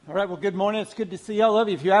All right, well, good morning. It's good to see all of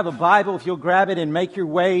you. If you have a Bible, if you'll grab it and make your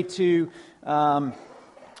way to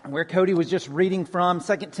where Cody was just reading from,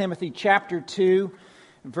 2 Timothy chapter 2,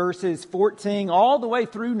 verses 14, all the way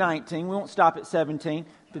through 19. We won't stop at 17,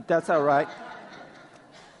 but that's all right.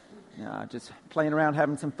 Just playing around,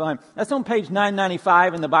 having some fun. That's on page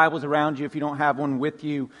 995 in the Bibles around you if you don't have one with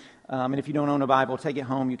you. And if you don't own a Bible, take it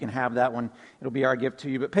home. You can have that one. It'll be our gift to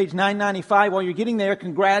you. But page 995, while you're getting there,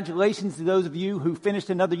 congratulations to those of you who finished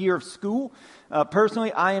another year of school.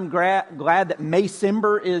 Personally, I am glad that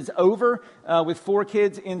Maycember is over. With 4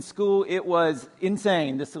 kids in school, it was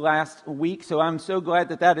insane this last week. So I'm so glad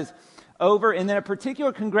that that is over. And then a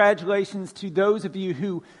particular congratulations to those of you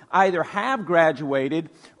who either have graduated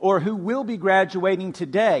or who will be graduating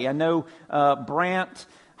today. I know Brant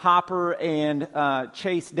Hopper and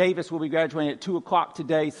Chase Davis will be graduating at 2 o'clock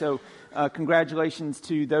today, so congratulations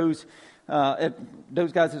to those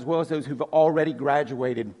guys as well as those who've already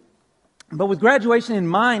graduated. But with graduation in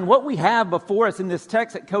mind, what we have before us in this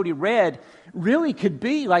text that Cody read really could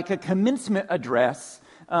be like a commencement address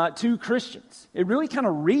to Christians. It really kind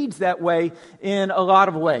of reads that way in a lot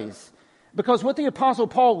of ways. Because what the Apostle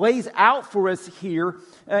Paul lays out for us here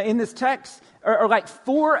in this text are like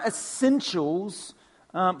 4 essentials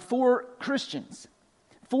for Christians.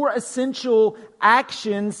 4 essential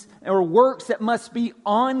actions or works that must be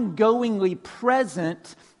ongoingly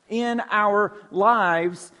present in our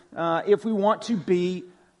lives if we want to be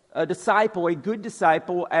a disciple, a good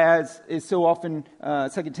disciple, as is so often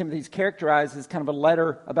 2 Timothy is characterized as kind of a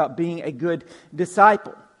letter about being a good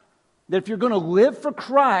disciple. That if you're going to live for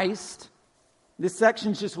Christ, this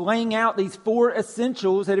section's just laying out these 4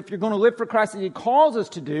 essentials that if you're going to live for Christ that He calls us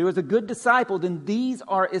to do as a good disciple, then these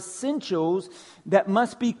are essentials that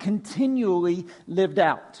must be continually lived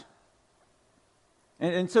out.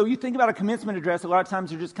 And so you think about a commencement address, a lot of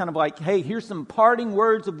times you're just kind of like, hey, here's some parting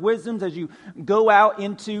words of wisdom as you go out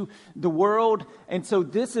into the world. And so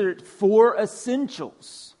this are 4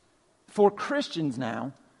 essentials for Christians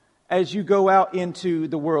now as you go out into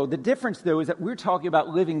the world. The difference, though, is that we're talking about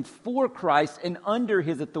living for Christ and under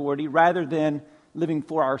His authority rather than living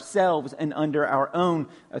for ourselves and under our own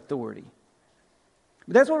authority.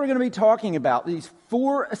 But that's what we're going to be talking about, these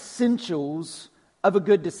 4 essentials of a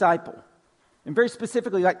good disciple. And very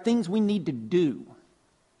specifically, like things we need to do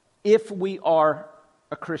if we are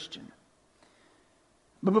a Christian.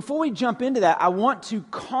 But before we jump into that, I want to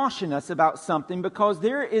caution us about something because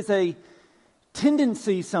there is a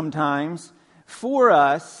tendency sometimes for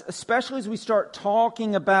us, especially as we start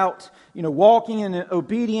talking about, walking in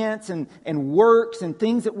obedience and works and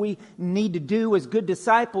things that we need to do as good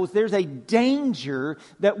disciples, there's a danger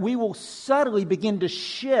that we will subtly begin to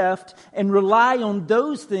shift and rely on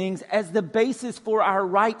those things as the basis for our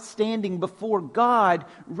right standing before God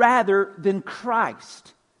rather than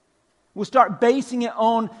Christ. We'll start basing it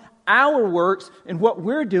on our works and what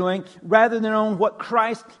we're doing rather than on what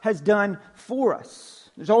Christ has done for us.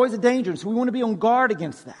 There's always a danger, so we want to be on guard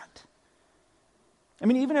against that. I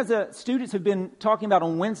mean, even as the students have been talking about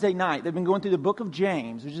on Wednesday night, they've been going through the book of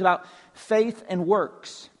James, which is about faith and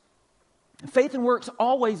works. Faith and works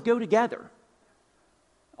always go together.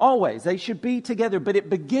 Always. They should be together, but it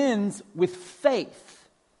begins with faith.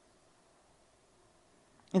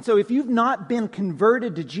 And so if you've not been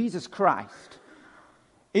converted to Jesus Christ,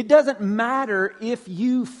 it doesn't matter if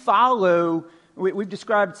you follow. We've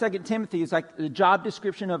described 2 Timothy as like the job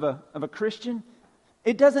description of a Christian.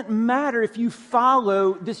 It doesn't matter if you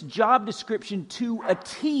follow this job description to a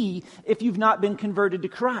T if you've not been converted to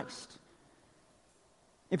Christ.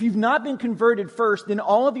 If you've not been converted first, then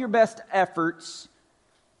all of your best efforts,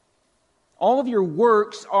 all of your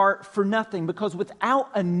works are for nothing, because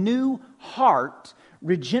without a new heart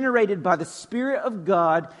regenerated by the Spirit of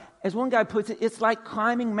God, as one guy puts it, it's like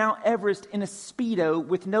climbing Mount Everest in a Speedo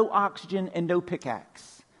with no oxygen and no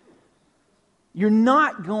pickaxe. You're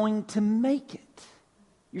not going to make it.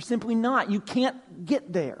 You're simply not. You can't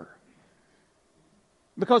get there.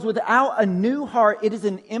 Because without a new heart, it is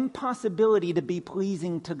an impossibility to be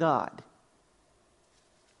pleasing to God.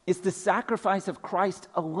 It's the sacrifice of Christ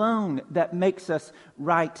alone that makes us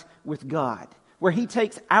right with God. Where He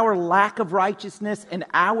takes our lack of righteousness and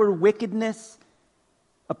our wickedness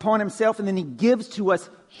upon Himself, and then He gives to us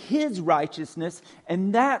His righteousness,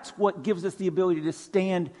 and that's what gives us the ability to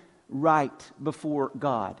stand right before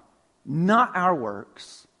God. Not our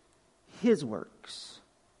works, His works.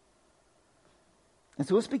 And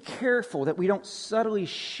so let's be careful that we don't subtly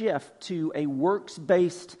shift to a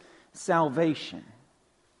works-based salvation.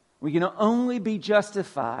 We can only be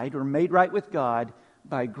justified or made right with God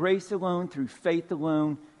by grace alone, through faith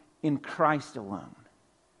alone, in Christ alone.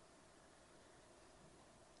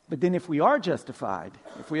 But then if we are justified,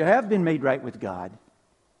 if we have been made right with God,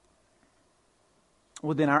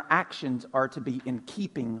 well, then our actions are to be in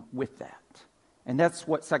keeping with that. And that's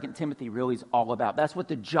what 2 Timothy really is all about. That's what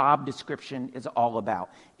the job description is all about.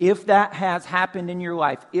 If that has happened in your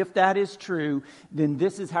life, if that is true, then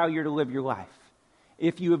this is how you're to live your life.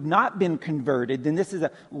 If you have not been converted, then this is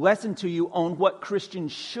a lesson to you on what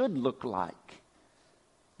Christians should look like.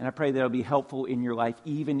 And I pray that it'll be helpful in your life,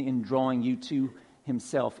 even in drawing you to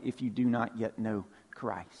Himself if you do not yet know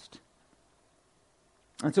Christ.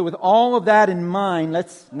 And so with all of that in mind,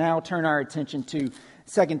 let's now turn our attention to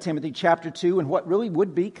 2 Timothy chapter 2 and what really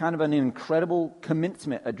would be kind of an incredible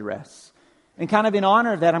commencement address. And kind of in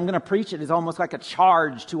honor of that, I'm going to preach it as almost like a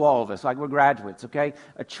charge to all of us, like we're graduates, okay?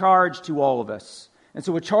 A charge to all of us. And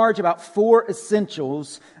so a charge about 4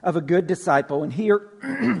 essentials of a good disciple. And here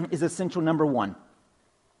is essential number 1.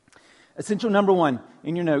 Essential number 1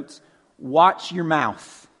 in your notes, watch your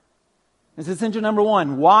mouth. It's essential number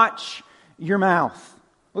 1, watch your mouth.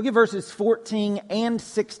 Look at verses 14 and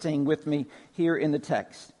 16 with me here in the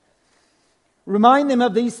text. Remind them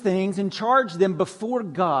of these things and charge them before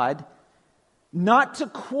God not to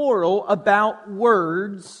quarrel about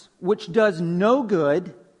words, which does no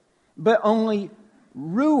good, but only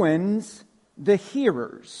ruins the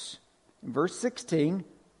hearers. Verse 16,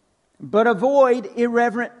 but avoid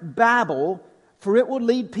irreverent babble, for it will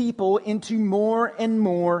lead people into more and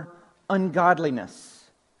more ungodliness.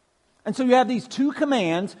 And so you have these 2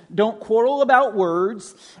 commands: don't quarrel about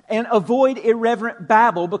words and avoid irreverent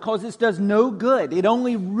babble, because this does no good. It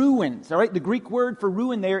only ruins. All right, the Greek word for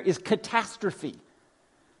ruin there is catastrophe.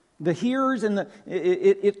 The hearers and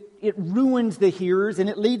it ruins the hearers, and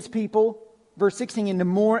it leads people, verse 16, into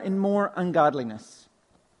more and more ungodliness.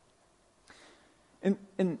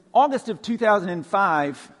 In August of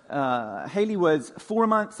 2005, Haley was 4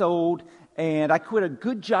 months old, and I quit a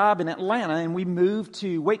good job in Atlanta, and we moved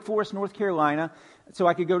to Wake Forest, North Carolina, so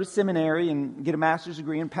I could go to seminary and get a master's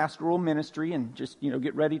degree in pastoral ministry and just,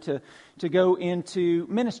 get ready to go into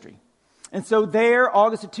ministry. And so there,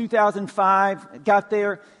 August of 2005, got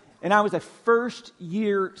there, and I was a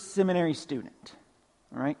first-year seminary student.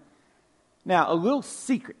 All right? Now, a little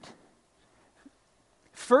secret.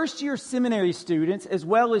 First-year seminary students, as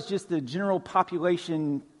well as just the general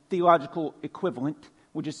population theological equivalent,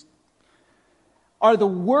 are the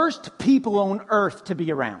worst people on earth to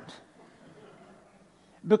be around.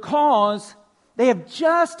 Because they have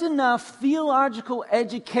just enough theological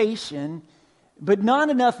education, but not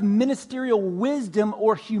enough ministerial wisdom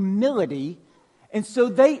or humility. And so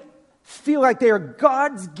they feel like they are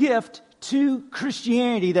God's gift to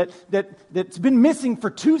Christianity that's been missing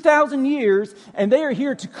for 2,000 years, and they are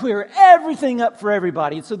here to clear everything up for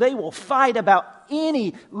everybody. And so they will fight about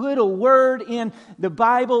any little word in the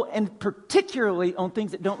Bible, and particularly on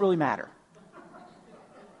things that don't really matter.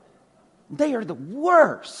 They are the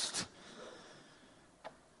worst.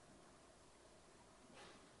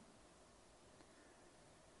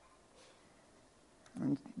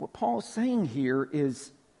 And what Paul's saying here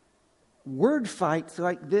is word fights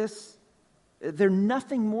like this, they're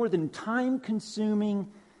nothing more than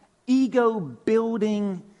time-consuming,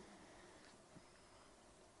 ego-building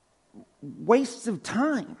wastes of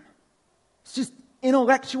time. It's just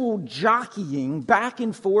intellectual jockeying back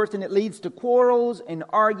and forth, and it leads to quarrels and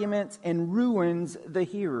arguments and ruins the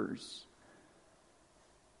hearers.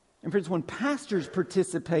 And friends, when pastors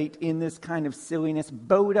participate in this kind of silliness,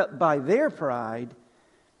 bowed up by their pride,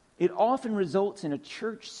 it often results in a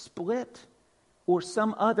church split or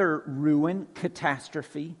some other ruin,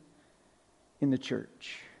 catastrophe in the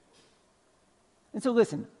church. And so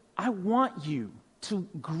listen, I want you to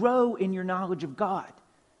grow in your knowledge of God.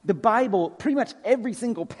 The Bible, pretty much every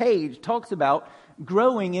single page, talks about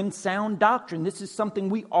growing in sound doctrine. This is something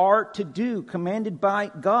we are to do, commanded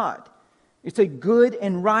by God. It's a good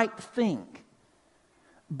and right thing.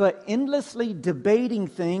 But endlessly debating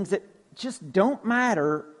things that just don't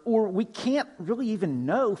matter, or we can't really even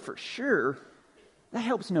know for sure, that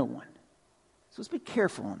helps no one. So let's be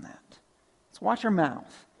careful on that. Let's watch our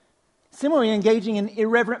mouth. Similarly, engaging in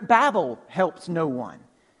irreverent babble helps no one.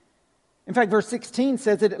 In fact, verse 16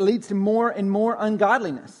 says that it leads to more and more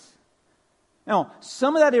ungodliness. Now,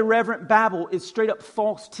 some of that irreverent babble is straight up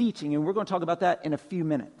false teaching, and we're going to talk about that in a few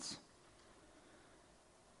minutes.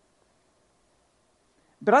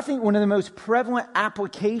 But I think one of the most prevalent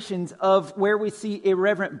applications of where we see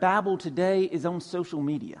irreverent babble today is on social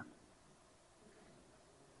media.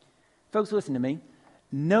 Folks, listen to me.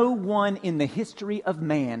 No one in the history of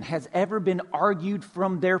man has ever been argued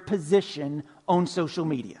from their position on social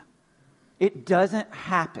media. It doesn't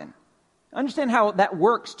happen. Understand how that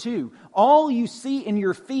works too. All you see in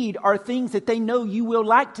your feed are things that they know you will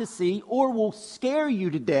like to see or will scare you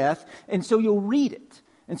to death, and so you'll read it.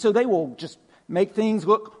 And so they will just make things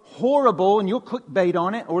look horrible and you'll clickbait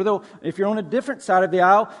on it, or they'll, if you're on a different side of the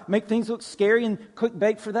aisle, make things look scary and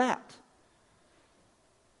clickbait for that.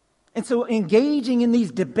 And so engaging in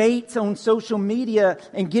these debates on social media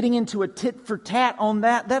and getting into a tit for tat on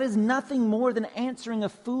that is nothing more than answering a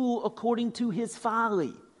fool according to his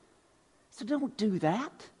folly. So don't do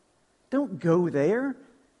that. Don't go there.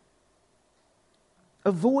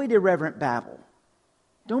 Avoid irreverent babble.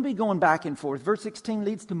 Don't be going back and forth. Verse 16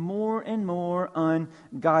 leads to more and more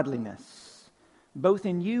ungodliness, both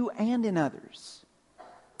in you and in others.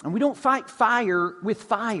 And we don't fight fire with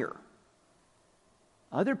fire.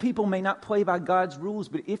 Other people may not play by God's rules,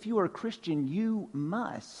 but if you are a Christian, you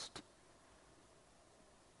must.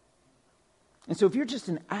 And so if you're just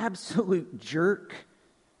an absolute jerk,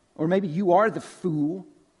 or maybe you are the fool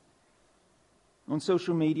on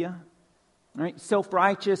social media, right?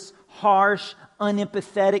 Self-righteous, harsh,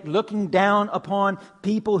 unempathetic, looking down upon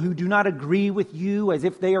people who do not agree with you as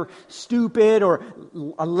if they are stupid or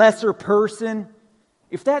a lesser person.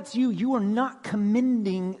 If that's you, you are not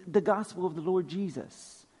commending the gospel of the Lord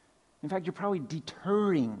Jesus. In fact, you're probably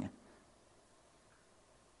deterring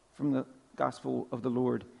from the gospel of the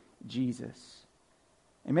Lord Jesus.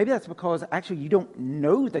 And maybe that's because actually you don't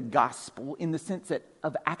know the gospel in the sense that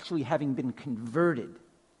of actually having been converted.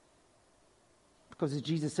 Because as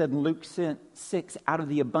Jesus said in Luke 6, out of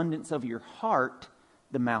the abundance of your heart,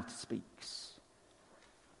 the mouth speaks.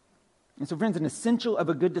 And so, friends, an essential of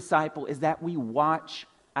a good disciple is that we watch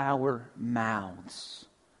our mouths.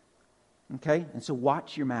 Okay? And so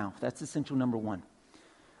watch your mouth. That's essential number one.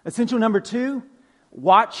 Essential number two,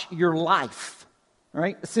 watch your life. All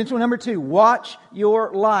right? Essential number two, watch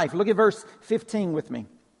your life. Look at verse 15 with me.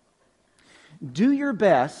 Do your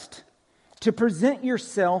best to present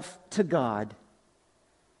yourself to God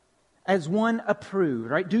as one approved,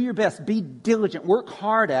 right? Do your best. Be diligent. Work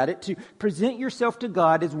hard at it to present yourself to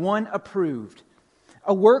God as one approved.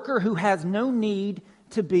 A worker who has no need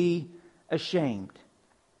to be ashamed.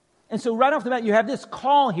 And so right off the bat, you have this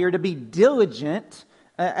call here to be diligent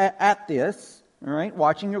at this, all right?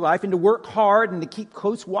 Watching your life, and to work hard and to keep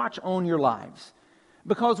close watch on your lives.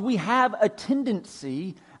 Because we have a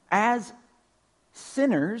tendency as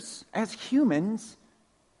sinners, as humans,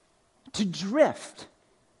 to drift,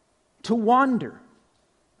 to wander,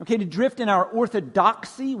 okay, to drift in our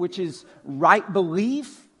orthodoxy, which is right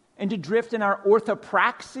belief, and to drift in our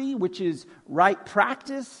orthopraxy, which is right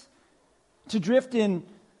practice, to drift in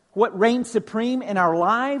what reigns supreme in our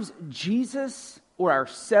lives, Jesus or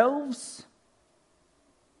ourselves,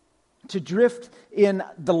 to drift in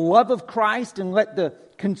the love of Christ and let the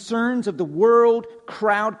concerns of the world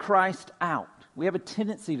crowd Christ out. We have a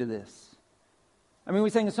tendency to this. I mean,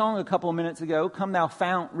 we sang a song a couple of minutes ago, Come Thou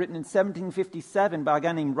Fount, written in 1757 by a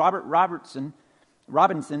guy named Robert Robinson.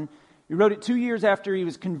 He wrote it 2 years after he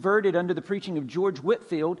was converted under the preaching of George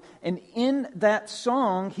Whitefield. And in that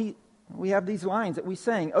song, we have these lines that we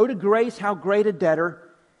sang. Oh, to grace, how great a debtor,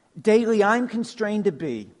 daily I'm constrained to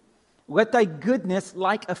be. Let thy goodness,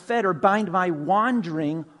 like a fetter, bind my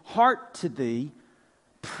wandering heart to thee.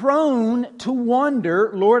 Prone to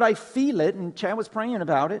wander, Lord, I feel it. And Chad was praying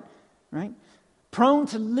about it, right? Prone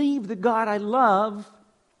to leave the God I love.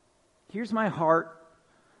 Here's my heart.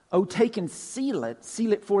 Oh, take and seal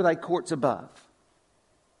it for thy courts above.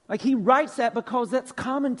 Like he writes that because that's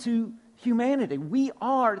common to humanity.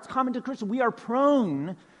 It's common to Christians. We are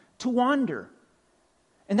prone to wander.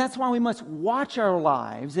 And that's why we must watch our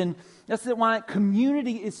lives. And that's why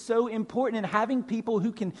community is so important, and having people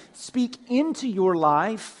who can speak into your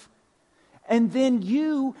life, and then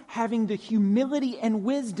you having the humility and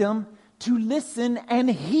wisdom to listen and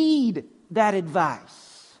heed that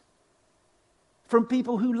advice from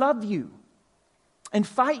people who love you and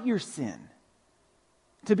fight your sin.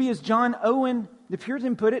 To be, as John Owen, the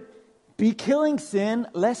Puritan, put it, be killing sin,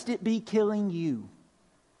 lest it be killing you.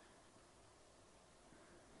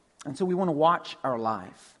 And so we want to watch our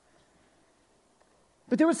life.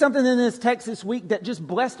 But there was something in this text this week that just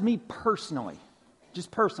blessed me personally.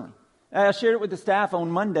 Just personally. I shared it with the staff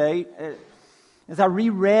on Monday. As I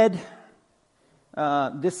reread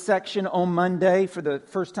this section on Monday for the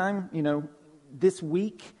first time, this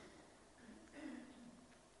week.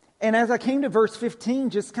 And as I came to verse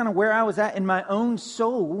 15, just kind of where I was at in my own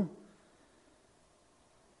soul,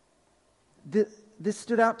 this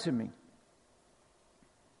stood out to me.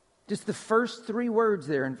 Just the first three words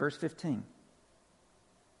there in verse 15.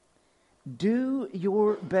 Do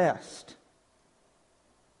your best.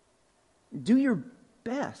 Do your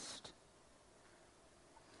best.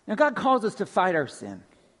 Now, God calls us to fight our sin.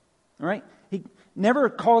 All right? He never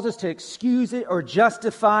calls us to excuse it or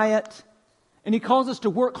justify it. And He calls us to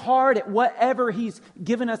work hard at whatever He's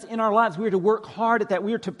given us in our lives. We are to work hard at that.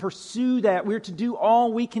 We are to pursue that. We are to do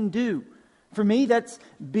all we can do. For me, that's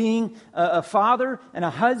being a father and a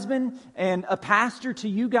husband and a pastor to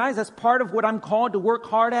you guys. That's part of what I'm called to work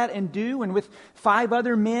hard at and do. And with 5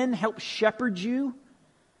 other men, help shepherd you.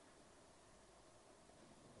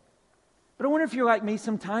 But I wonder if you're like me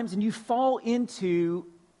sometimes and you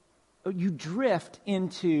drift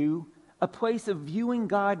into a place of viewing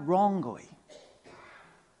God wrongly.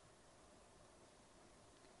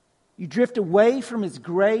 You drift away from His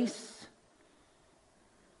grace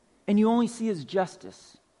and you only see His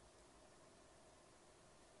justice.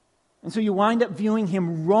 And so you wind up viewing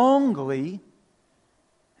Him wrongly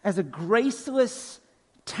as a graceless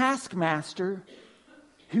taskmaster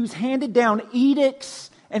who's handed down edicts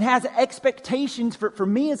and has expectations for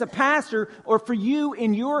me as a pastor or for you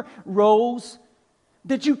in your roles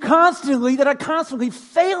that I constantly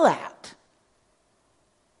fail at.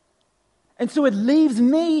 And so it leaves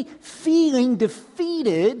me feeling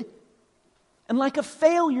defeated and like a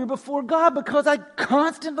failure before God because I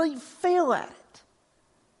constantly fail at it.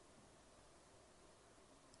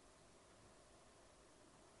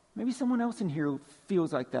 Maybe someone else in here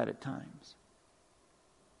feels like that at times.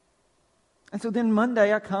 And so then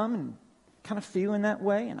Monday I come and kind of feeling that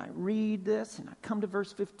way, and I read this, and I come to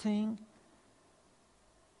verse 15.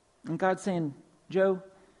 And God's saying, Joe,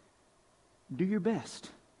 do your best.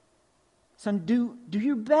 Son, do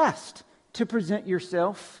your best to present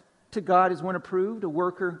yourself to God as one approved, a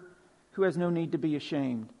worker who has no need to be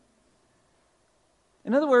ashamed.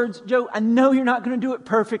 In other words, Joe, I know you're not going to do it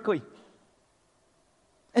perfectly.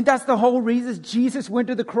 And that's the whole reason Jesus went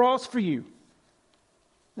to the cross for you.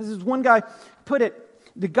 This is one guy put it,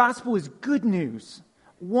 the gospel is good news,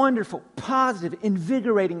 wonderful, positive,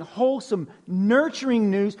 invigorating, wholesome, nurturing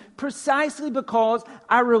news, precisely because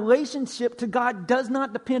our relationship to God does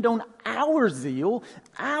not depend on our zeal,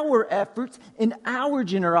 our efforts, and our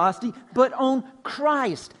generosity, but on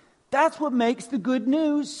Christ. That's what makes the good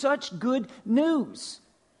news such good news.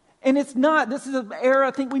 And it's not, this is an error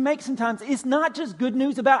I think we make sometimes, it's not just good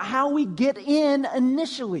news about how we get in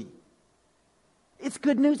initially. It's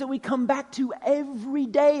good news that we come back to every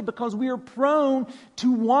day because we are prone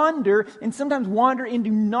to wander and sometimes wander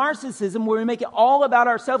into narcissism where we make it all about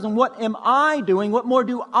ourselves and what am I doing? What more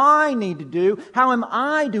do I need to do? How am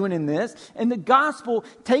I doing in this? And the gospel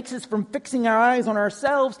takes us from fixing our eyes on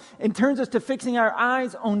ourselves and turns us to fixing our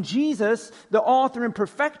eyes on Jesus, the author and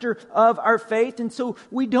perfecter of our faith. And so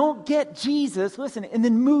we don't get Jesus, listen, and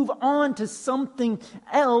then move on to something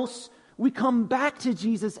else. We come back to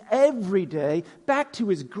Jesus every day, back to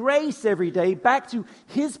His grace every day, back to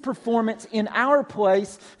His performance in our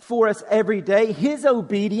place for us every day, His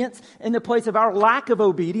obedience in the place of our lack of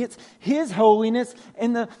obedience, His holiness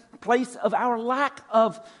in the place of our lack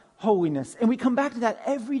of holiness. And we come back to that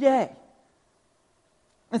every day.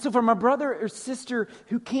 And so for my brother or sister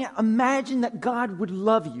who can't imagine that God would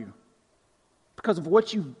love you because of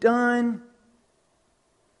what you've done,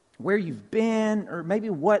 where you've been, or maybe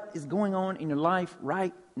what is going on in your life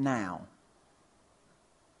right now,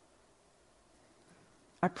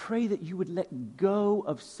 I pray that you would let go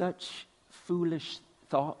of such foolish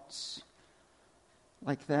thoughts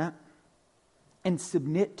like that and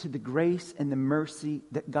submit to the grace and the mercy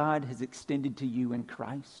that God has extended to you in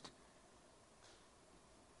Christ.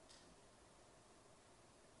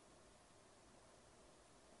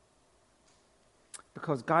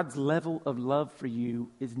 Because God's level of love for you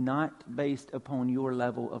is not based upon your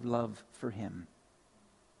level of love for Him.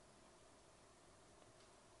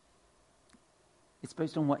 It's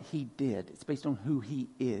based on what He did. It's based on who He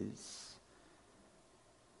is.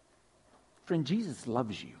 Friend, Jesus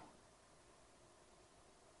loves you.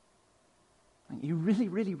 He really,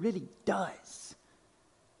 really, really does.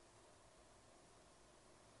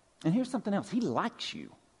 And here's something else. He likes you.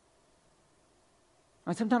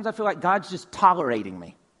 Sometimes I feel like God's just tolerating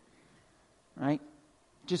me, right?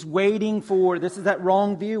 Just waiting for, this is that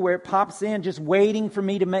wrong view where it pops in, just waiting for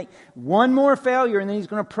me to make one more failure and then He's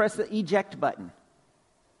going to press the eject button.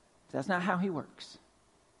 That's not how He works.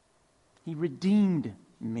 He redeemed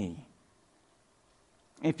me.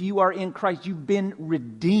 If you are in Christ, you've been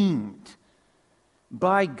redeemed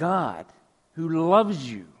by God who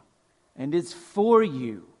loves you and is for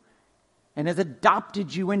you and has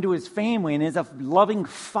adopted you into His family and is a loving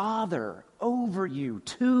Father over you,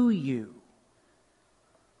 to you.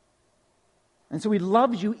 And so He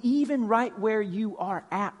loves you even right where you are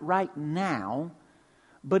at right now,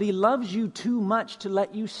 but He loves you too much to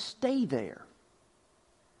let you stay there.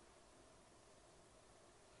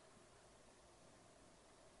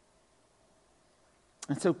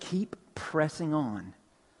 And so keep pressing on.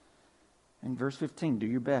 In verse 15, do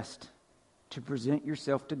your best to present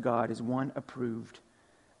yourself to God as one approved,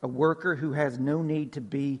 a worker who has no need to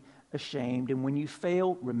be ashamed. And when you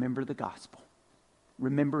fail, remember the gospel.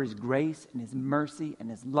 Remember His grace and His mercy and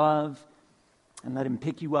His love, and let Him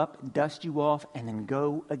pick you up, dust you off, and then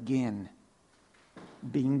go again.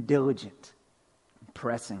 Being diligent,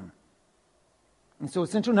 pressing. And so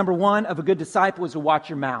essential number 1 of a good disciple is to watch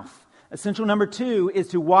your mouth. Essential number 2 is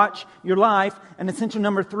to watch your life. And essential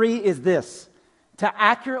number 3 is this: to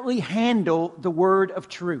accurately handle the word of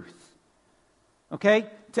truth. Okay?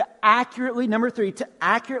 Number 3, to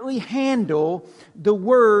accurately handle the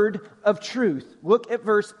word of truth. Look at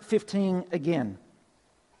verse 15 again.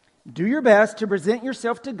 Do your best to present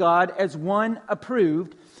yourself to God as one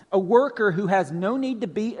approved, a worker who has no need to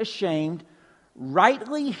be ashamed,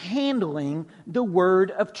 rightly handling the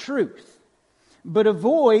word of truth. But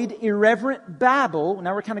avoid irreverent babble.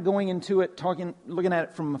 Now we're kind of going into it, looking at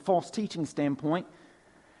it from a false teaching standpoint.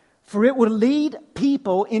 For it will lead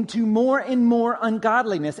people into more and more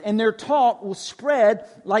ungodliness, and their talk will spread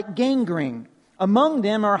like gangrene. Among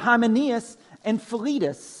them are Hymenaeus and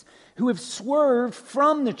Philetus, who have swerved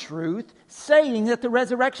from the truth, saying that the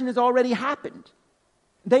resurrection has already happened.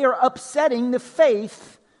 They are upsetting the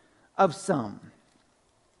faith of some.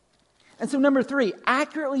 And so number 3,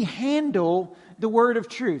 accurately handle the word of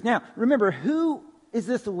truth. Now, remember, who is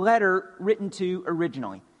this letter written to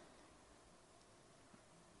originally?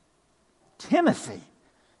 Timothy.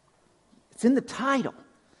 It's in the title,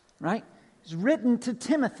 right? It's written to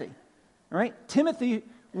Timothy, right? Timothy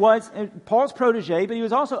was Paul's protege, but he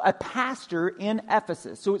was also a pastor in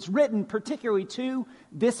Ephesus. So it's written particularly to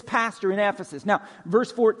this pastor in Ephesus. Now,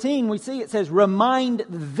 verse 14, we see it says, remind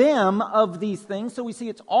them of these things. So we see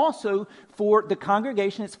it's also for the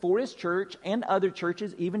congregation, it's for his church and other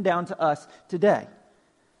churches, even down to us today.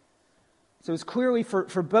 So it's clearly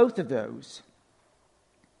for both of those.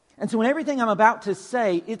 And so in everything I'm about to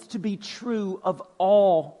say, it's to be true of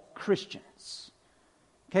all Christians.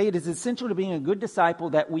 Okay, it is essential to being a good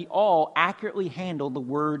disciple that we all accurately handle the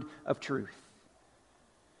word of truth.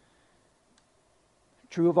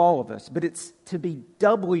 True of all of us. But it's to be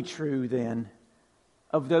doubly true then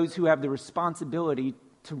of those who have the responsibility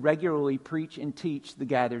to regularly preach and teach the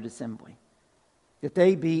gathered assembly. That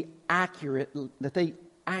they be accurate, that they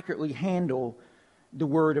accurately handle the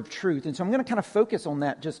word of truth. And so I'm going to kind of focus on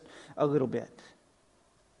that just a little bit.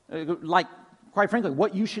 Like, quite frankly,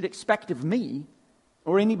 what you should expect of me,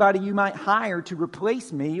 or anybody you might hire to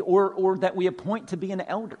replace me, or that we appoint to be an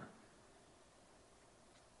elder.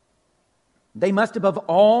 They must above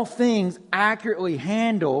all things accurately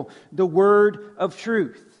handle the word of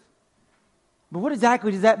truth. But what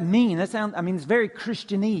exactly does that mean? It's very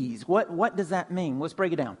Christianese. What does that mean? Let's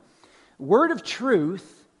break it down. Word of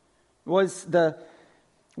truth was the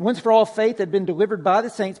once for all faith that had been delivered by the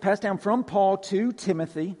saints, passed down from Paul to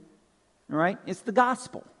Timothy. All right? It's the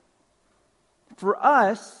gospel. For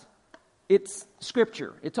us, it's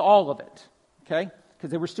Scripture. It's all of it. Okay? Because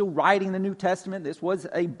they were still writing the New Testament. This was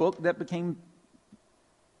a book that became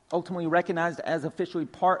ultimately recognized as officially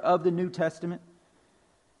part of the New Testament.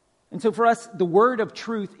 And so for us, the word of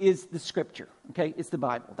truth is the Scripture. Okay? It's the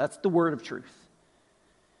Bible. That's the word of truth.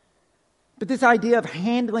 But this idea of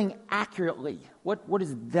handling accurately, what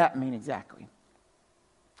does that mean exactly?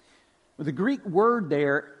 Well, the Greek word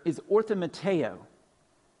there is orthomateo.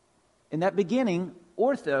 In that beginning,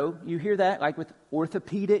 ortho, you hear that like with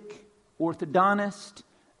orthopedic, orthodontist,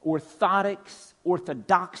 orthotics,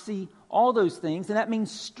 orthodoxy, all those things, and that means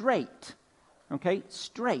straight. Okay,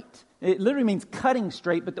 straight. It literally means cutting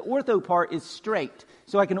straight, but the ortho part is straight.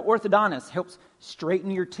 So like an orthodontist helps straighten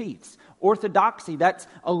your teeth. Orthodoxy, that's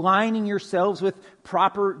aligning yourselves with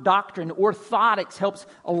proper doctrine. Orthotics helps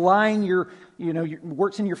align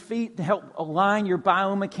works in your feet to help align your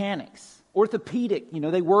biomechanics. Orthopedic,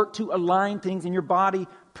 they work to align things in your body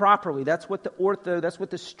properly. That's what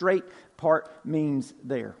the straight part means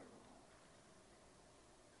there.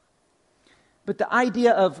 But the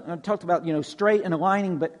idea of, I talked about, straight and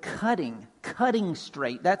aligning, but cutting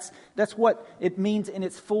straight. That's what it means in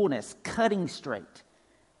its fullness, cutting straight.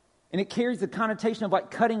 And it carries the connotation of like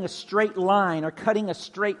cutting a straight line or cutting a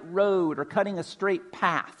straight road or cutting a straight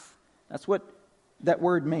path. That's what that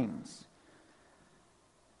word means.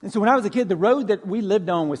 And so when I was a kid, the road that we lived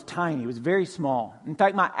on was tiny. It was very small. In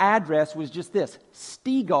fact, my address was just this: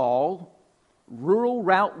 Stegall, Rural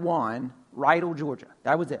Route 1, Rydell, Georgia.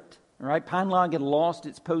 That was it. All right? Pine Log had lost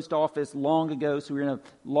its post office long ago, so we were in a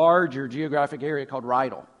larger geographic area called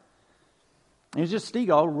Rydell. It was just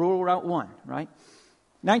Stegall, Rural Route 1, right?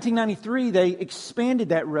 1993, they expanded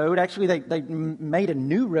that road. Actually, they made a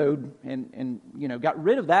new road and got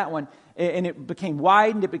rid of that one. And it became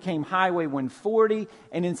widened. It became Highway 140.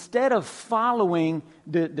 And instead of following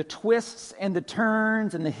the twists and the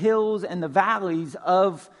turns and the hills and the valleys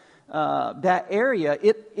of that area,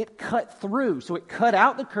 it cut through. So it cut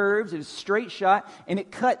out the curves. It was a straight shot. And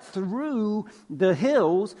it cut through the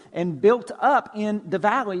hills and built up in the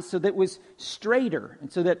valleys so that it was straighter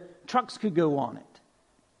and so that trucks could go on it.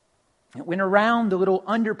 It went around the little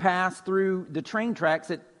underpass through the train tracks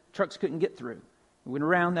that trucks couldn't get through. It went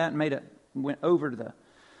around that and went over to the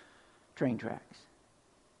train tracks.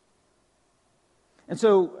 And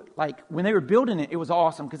so, when they were building it, it was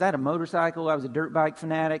awesome because I had a motorcycle. I was a dirt bike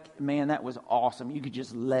fanatic. Man, that was awesome. You could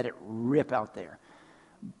just let it rip out there.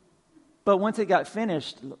 But once it got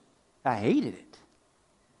finished, I hated it.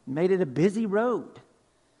 Made it a busy road.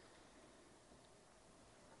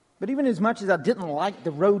 But even as much as I didn't like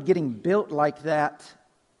the road getting built like that,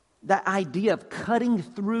 that idea of cutting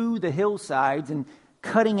through the hillsides and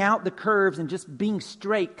cutting out the curves and just being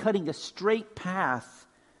straight, cutting a straight path,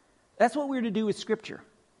 that's what we're to do with Scripture.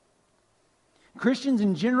 Christians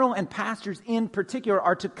in general and pastors in particular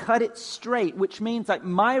are to cut it straight, which means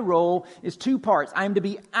my role is two parts. I'm to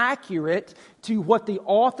be accurate to what the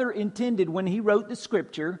author intended when he wrote the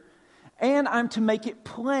Scripture, and I'm to make it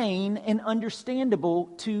plain and understandable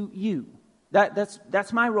to you.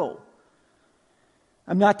 That's my role.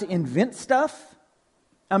 I'm not to invent stuff.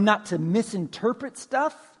 I'm not to misinterpret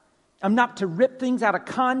stuff. I'm not to rip things out of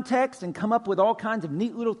context and come up with all kinds of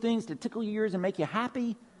neat little things to tickle your ears and make you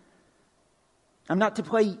happy. I'm not to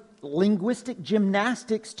play linguistic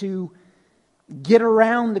gymnastics to get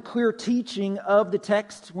around the clear teaching of the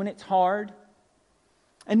text when it's hard.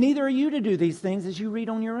 And neither are you to do these things as you read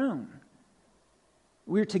on your own.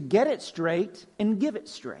 We're to get it straight and give it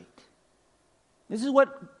straight. This is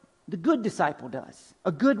what the good disciple does,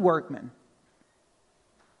 a good workman.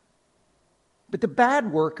 But the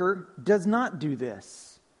bad worker does not do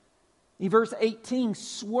this. In verse 18,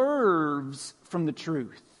 swerves from the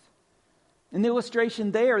truth. In the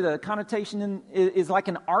illustration there, the connotation is like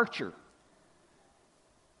an archer.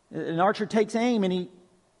 An archer takes aim and he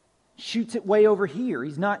shoots it way over here.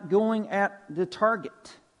 He's not going at the target.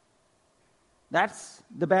 That's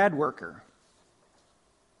the bad worker.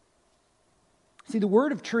 See, the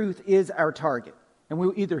word of truth is our target. And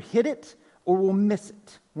we'll either hit it or we'll miss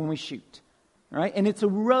it when we shoot. Right? And it's a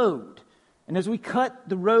road. And as we cut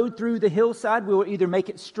the road through the hillside, we'll either make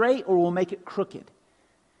it straight or we'll make it crooked.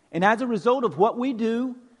 And as a result of what we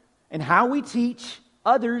do and how we teach,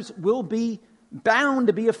 others will be bound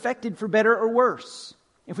to be affected for better or worse.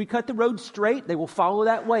 If we cut the road straight, they will follow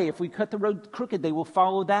that way. If we cut the road crooked, they will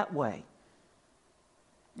follow that way.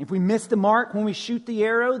 If we miss the mark when we shoot the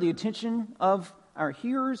arrow, the attention of our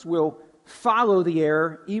hearers will follow the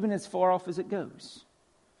arrow even as far off as it goes.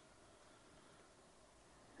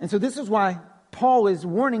 And so this is why Paul is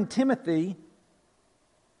warning Timothy.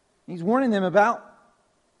 He's warning them about,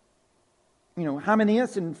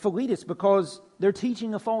 Hymenaeus and Philetus because they're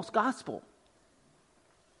teaching a false gospel.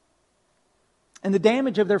 And the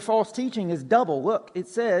damage of their false teaching is double. Look, it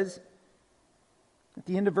says at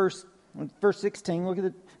the end of verse 16, look at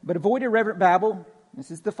it. But avoid irreverent babble.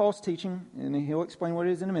 This is the false teaching, and he'll explain what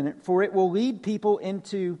it is in a minute. For it will lead people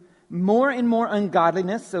into more and more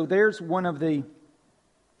ungodliness. So there's one of the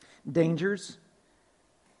dangers.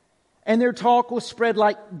 And their talk will spread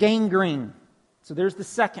like gangrene. So there's the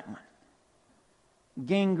second one.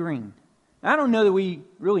 Gangrene. I don't know that we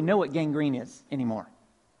really know what gangrene is anymore.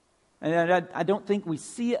 And I don't think we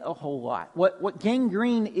see it a whole lot. What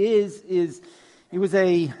gangrene is it was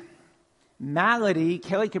a malady.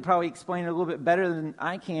 Kelly could probably explain it a little bit better than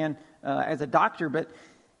I can as a doctor, but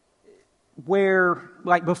where,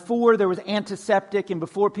 before there was antiseptic and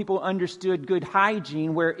before people understood good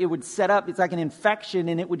hygiene, where it would set up, it's like an infection,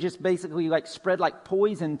 and it would just basically spread like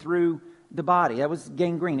poison through the body. That was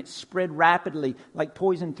gangrene. It spread rapidly like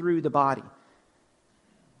poison through the body.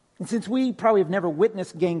 And since we probably have never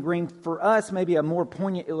witnessed gangrene, for us, maybe a more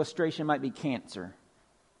poignant illustration might be cancer.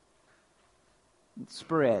 It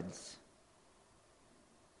spreads.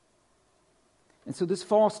 And so this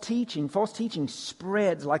false teaching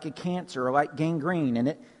spreads like a cancer or like gangrene, and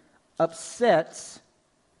it upsets,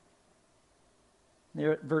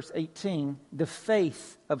 there at verse 18, the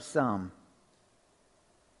faith of some.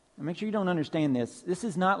 Now make sure you don't understand this. This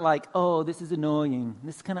is not like, oh, this is annoying.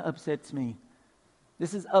 This kind of upsets me.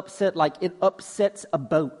 This is upset like it upsets a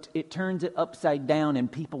boat. It turns it upside down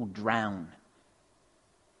and people drown.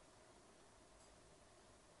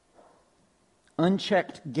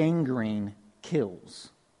 Unchecked gangrene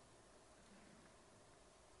kills.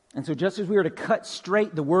 And so just as we are to cut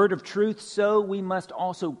straight the word of truth, so we must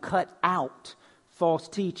also cut out false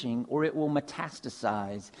teaching, or it will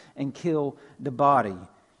metastasize and kill the body.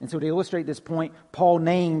 And so to illustrate this point, Paul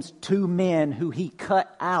names two men who he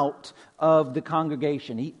cut out of the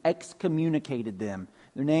congregation. He excommunicated them.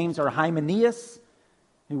 Their names are Hymenaeus,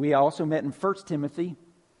 who we also met in 1 Timothy,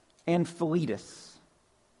 and Philetus.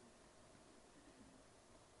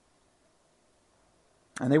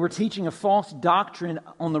 And they were teaching a false doctrine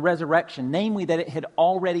on the resurrection, namely that it had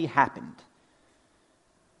already happened.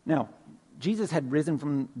 Now, Jesus had risen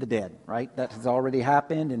from the dead, right? That has already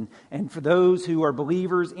happened. And for those who are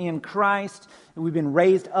believers in Christ, we've been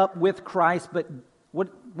raised up with Christ. But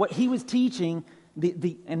what he was teaching,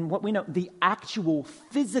 and what we know, the actual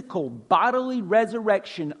physical bodily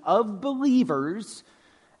resurrection of believers,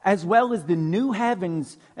 as well as the new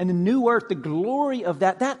heavens and the new earth, the glory of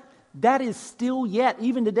that is still yet,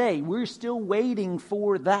 even today, we're still waiting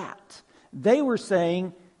for that. They were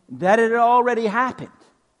saying that it had already happened.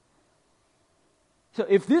 So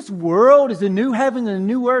if this world is a new heaven and a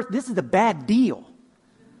new earth, this is a bad deal,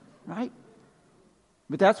 right?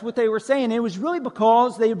 But that's what they were saying. It was really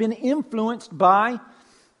because they had been influenced by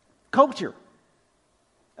culture.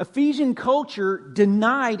 Ephesian culture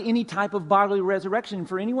denied any type of bodily resurrection.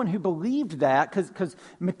 For anyone who believed that, because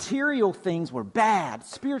material things were bad,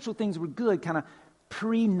 spiritual things were good, kind of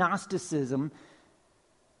pre-Gnosticism.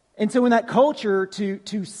 And so in that culture,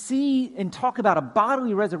 to see and talk about a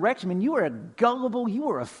bodily resurrection, I mean, you were a gullible, you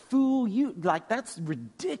were a fool, that's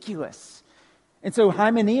ridiculous. And so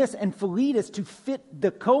Hymenaeus and Philetus, to fit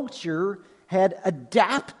the culture, had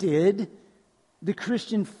adapted the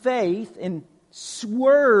Christian faith and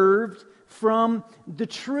swerved from the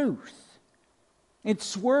truth. It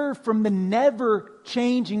swerved from the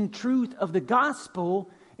never-changing truth of the gospel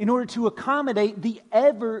in order to accommodate the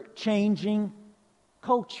ever-changing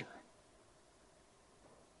culture.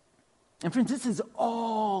 And friends, this is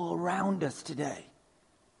all around us today.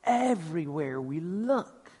 Everywhere we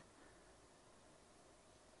look.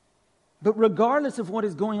 But regardless of what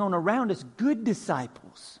is going on around us, good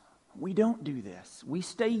disciples, we don't do this. We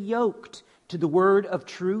stay yoked to the word of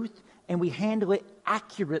truth, and we handle it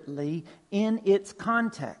accurately in its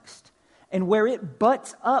context. And where it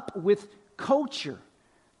butts up with culture,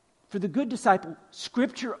 for the good disciple,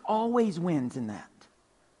 Scripture always wins in that.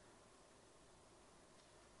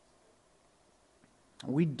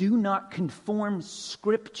 We do not conform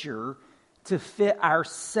Scripture to fit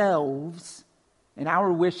ourselves and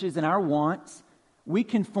our wishes and our wants. We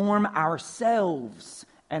conform ourselves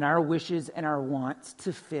and our wishes and our wants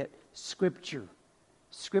to fit Scripture.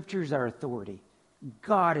 Scripture is our authority.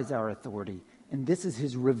 God is our authority. And this is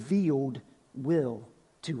His revealed will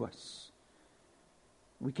to us.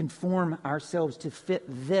 We conform ourselves to fit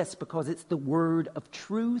this because it's the word of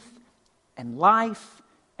truth and life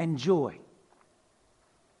and joy.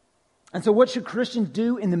 And so what should Christians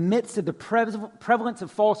do in the midst of the prevalence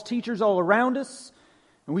of false teachers all around us?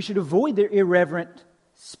 And we should avoid their irreverent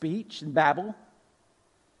speech and babble.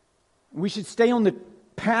 We should stay on the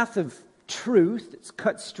path of truth that's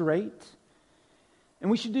cut straight.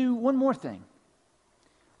 And we should do one more thing.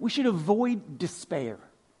 We should avoid despair.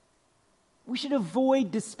 We should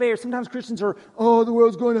avoid despair. Sometimes Christians are, the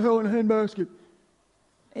world's going to hell in a handbasket.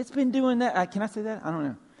 It's been doing that. Can I say that? I don't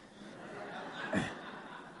know.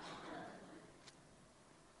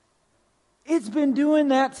 It's been doing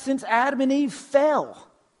that since Adam and Eve fell.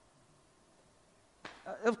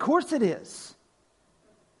 Of course it is.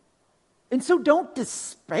 And so don't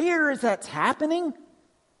despair as that's happening.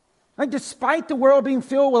 Like, despite the world being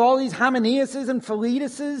filled with all these Hymenaeuses and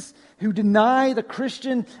Philetuses who deny the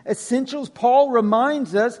Christian essentials, Paul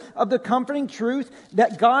reminds us of the comforting truth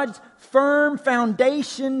that God's firm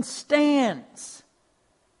foundation stands.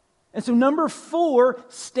 And so number 4,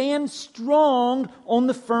 stand strong on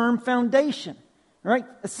the firm foundation. All right?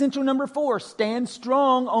 Essential number 4, stand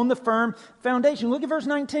strong on the firm foundation. Look at verse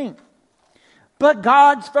 19. But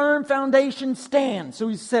God's firm foundation stands. So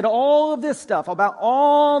he said all of this stuff about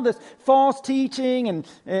all this false teaching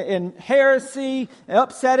and heresy,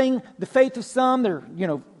 upsetting the faith of some.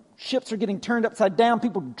 Ships are getting turned upside down,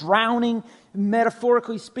 people drowning,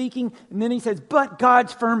 metaphorically speaking. And then he says, but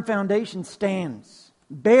God's firm foundation stands,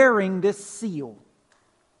 bearing this seal.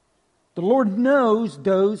 The Lord knows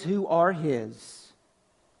those who are His.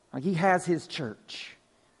 Like He has His church.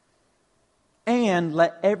 And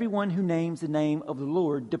let everyone who names the name of the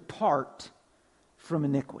Lord depart from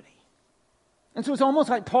iniquity. And so it's almost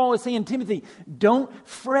like Paul is saying, Timothy, don't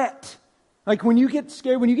fret. Like when you get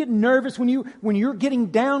scared, when you get nervous, when you're getting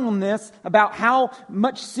down on this about how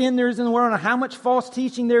much sin there is in the world and how much false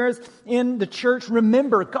teaching there is in the church,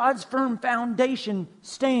 remember, God's firm foundation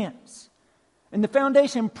stands. And the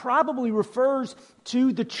foundation probably refers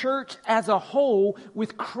to the church as a whole,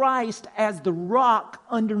 with Christ as the rock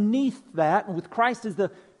underneath that, and with Christ as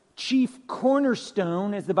the chief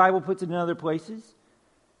cornerstone, as the Bible puts it in other places.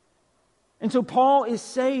 And so Paul is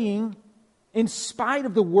saying, in spite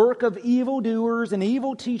of the work of evildoers and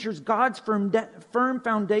evil teachers, God's firm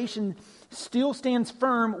foundation still stands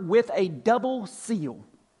firm with a double seal.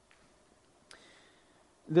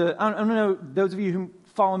 I don't know, those of you who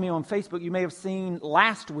follow me on Facebook, you may have seen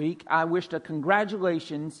last week, I wished a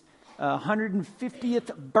congratulations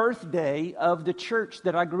 150th birthday of the church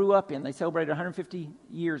that I grew up in. They celebrated 150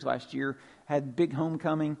 years last year, had big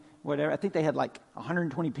homecoming, whatever. I think they had like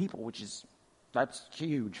 120 people, that's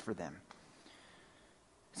huge for them.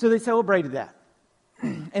 So they celebrated that.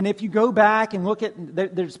 And if you go back and look at,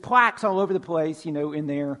 there's plaques all over the place, in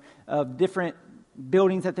there of different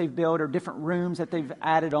buildings that they've built or different rooms that they've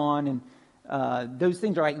added on. And those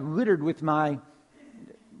things are like littered with my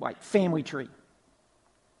family tree.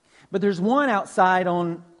 But there's one outside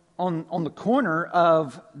on the corner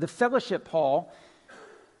of the fellowship hall.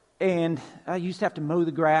 And I used to have to mow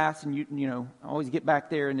the grass and, always get back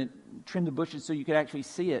there and trim the bushes so you could actually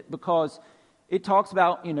see it, because it talks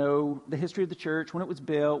about, the history of the church, when it was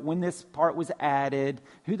built, when this part was added,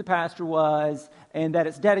 who the pastor was, and that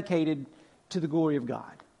it's dedicated to the glory of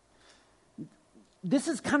God. This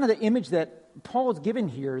is kind of the image that Paul is given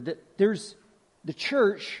here, that there's the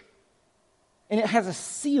church, and it has a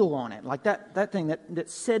seal on it, like that thing that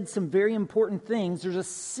said some very important things. There's a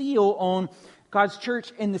seal on God's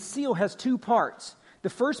church, and the seal has two parts. The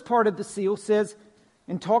first part of the seal says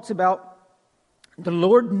and talks about the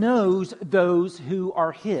Lord knows those who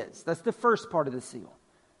are His. That's the first part of the seal.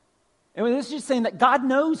 And this is just saying that God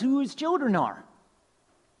knows who His children are.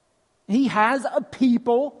 He has a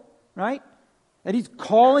people, right, that He's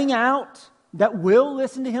calling out, that will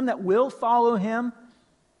listen to Him, that will follow Him.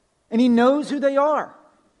 And He knows who they are.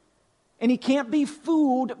 And He can't be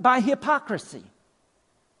fooled by hypocrisy.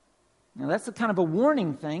 Now that's a kind of a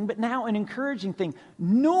warning thing, but now an encouraging thing.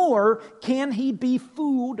 Nor can He be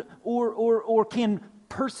fooled or can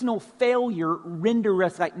personal failure render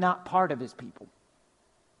us like not part of His people.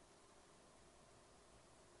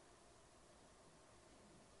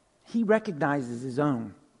 He recognizes His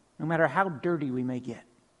own, no matter how dirty we may get.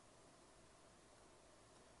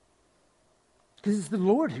 Because it's the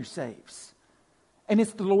Lord who saves. And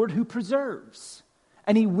it's the Lord who preserves.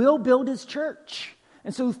 And He will build His church.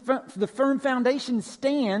 And so the firm foundation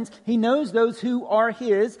stands. He knows those who are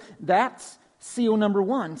His. That's seal number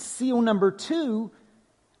 1. Seal number 2,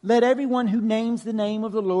 let everyone who names the name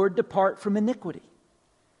of the Lord depart from iniquity.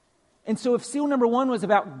 And so if seal number 1 was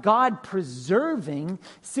about God preserving,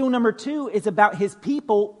 seal number 2 is about His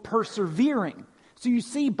people persevering. So you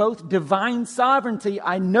see both divine sovereignty,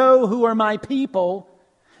 I know who are my people,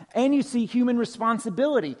 and you see human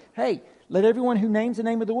responsibility. Hey, let everyone who names the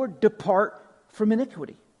name of the Lord depart from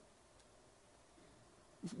iniquity.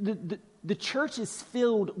 The church is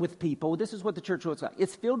filled with people. This is what the church looks like.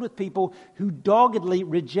 It's filled with people who doggedly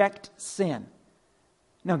reject sin.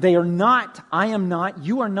 Now, they are not, I am not,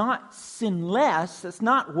 you are not sinless. That's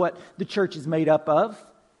not what the church is made up of.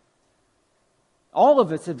 All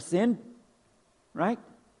of us have sinned, right?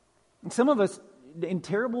 And some of us in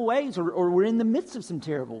terrible ways, or we're in the midst of some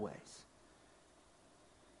terrible ways.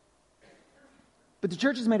 But the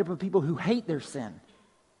church is made up of people who hate their sin.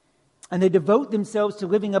 And they devote themselves to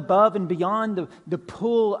living above and beyond the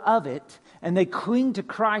pull of it. And they cling to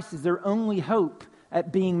Christ as their only hope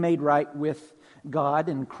at being made right with God.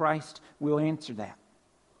 And Christ will answer that.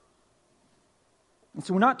 And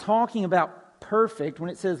so we're not talking about perfect.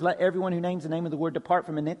 When it says, let everyone who names the name of the Lord depart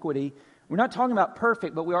from iniquity, we're not talking about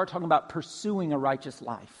perfect, but we are talking about pursuing a righteous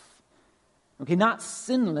life. Okay, not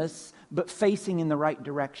sinless, but facing in the right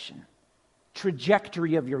direction.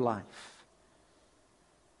 Trajectory of your life.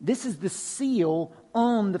 This is the seal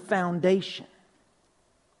on the foundation.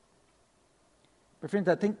 But friends,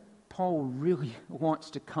 I think Paul really wants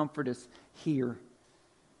to comfort us here.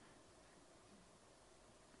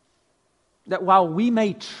 That while we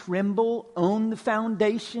may tremble on the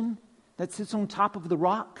foundation that sits on top of the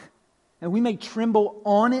rock, and we may tremble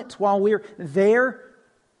on it while we're there,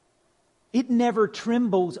 it never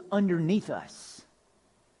trembles underneath us.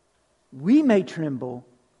 We may tremble.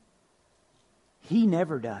 He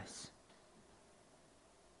never does.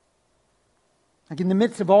 Like in the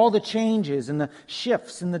midst of all the changes and the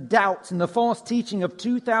shifts and the doubts and the false teaching of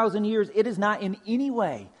 2,000 years, it is not in any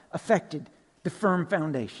way affected the firm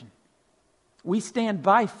foundation. We stand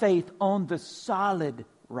by faith on the solid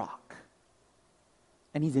rock.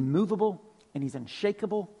 And He's immovable, and He's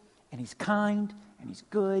unshakable, and He's kind, and He's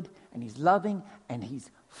good, and He's loving, and He's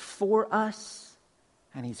for us,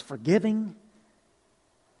 and He's forgiving.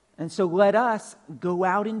 And so let us go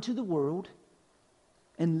out into the world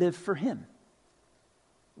and live for Him.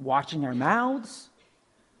 Watching our mouths,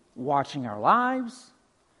 watching our lives,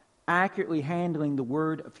 accurately handling the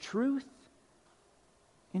word of truth,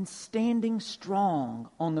 and standing strong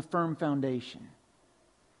on the firm foundation.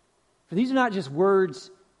 For these are not just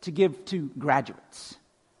words to give to graduates.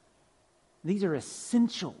 These are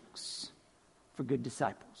essentials for good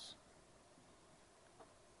disciples.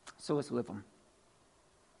 So let's live them.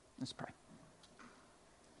 Let's pray.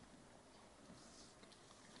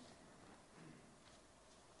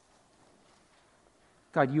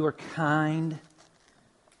 God, you are kind.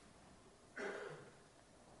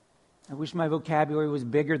 I wish my vocabulary was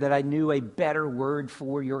bigger, that I knew a better word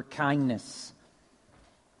for your kindness,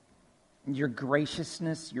 your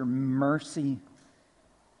graciousness, your mercy.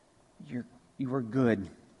 You are good.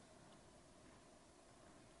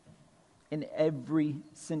 In every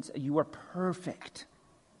sense, you are perfect.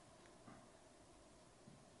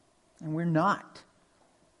 And we're not.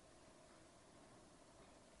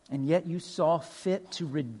 And yet you saw fit to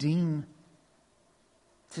redeem,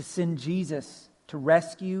 to send Jesus to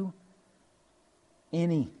rescue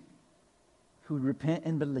any who repent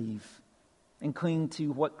and believe and cling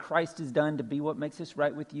to what Christ has done to be what makes us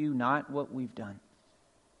right with you, not what we've done.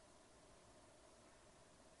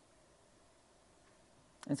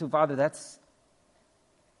 And so, Father, that's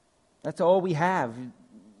all we have.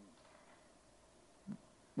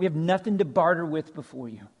 We have nothing to barter with before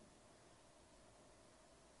you.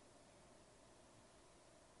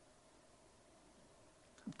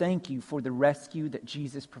 Thank you for the rescue that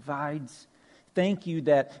Jesus provides. Thank you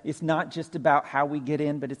that it's not just about how we get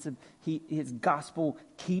in, but His gospel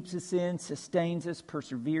keeps us in, sustains us,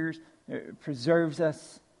 preserves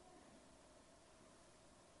us.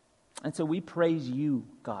 And so we praise you,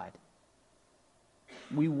 God.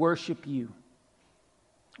 We worship you.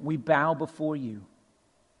 We bow before you.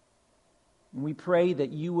 And we pray that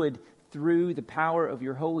you would, through the power of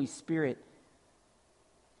your Holy Spirit,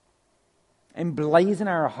 emblazon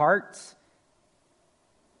our hearts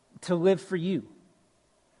to live for you,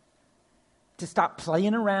 to stop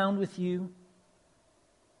playing around with you,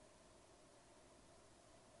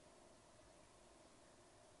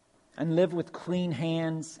 and live with clean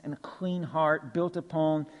hands and a clean heart built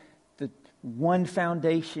upon the one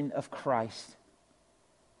foundation of Christ.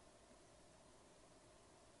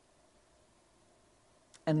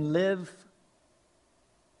 And live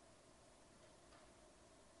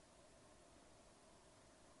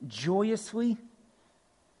joyously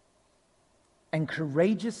and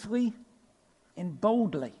courageously and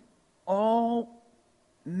boldly, all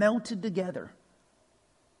melted together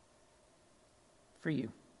for you.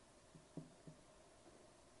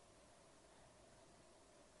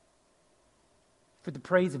 For the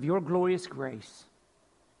praise of your glorious grace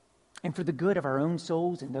and for the good of our own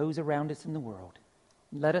souls and those around us in the world,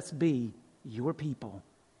 let us be your people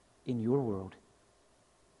in your world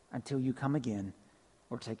until you come again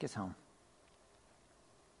or take us home.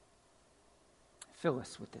 Fill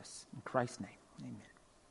us with this. In Christ's name, amen.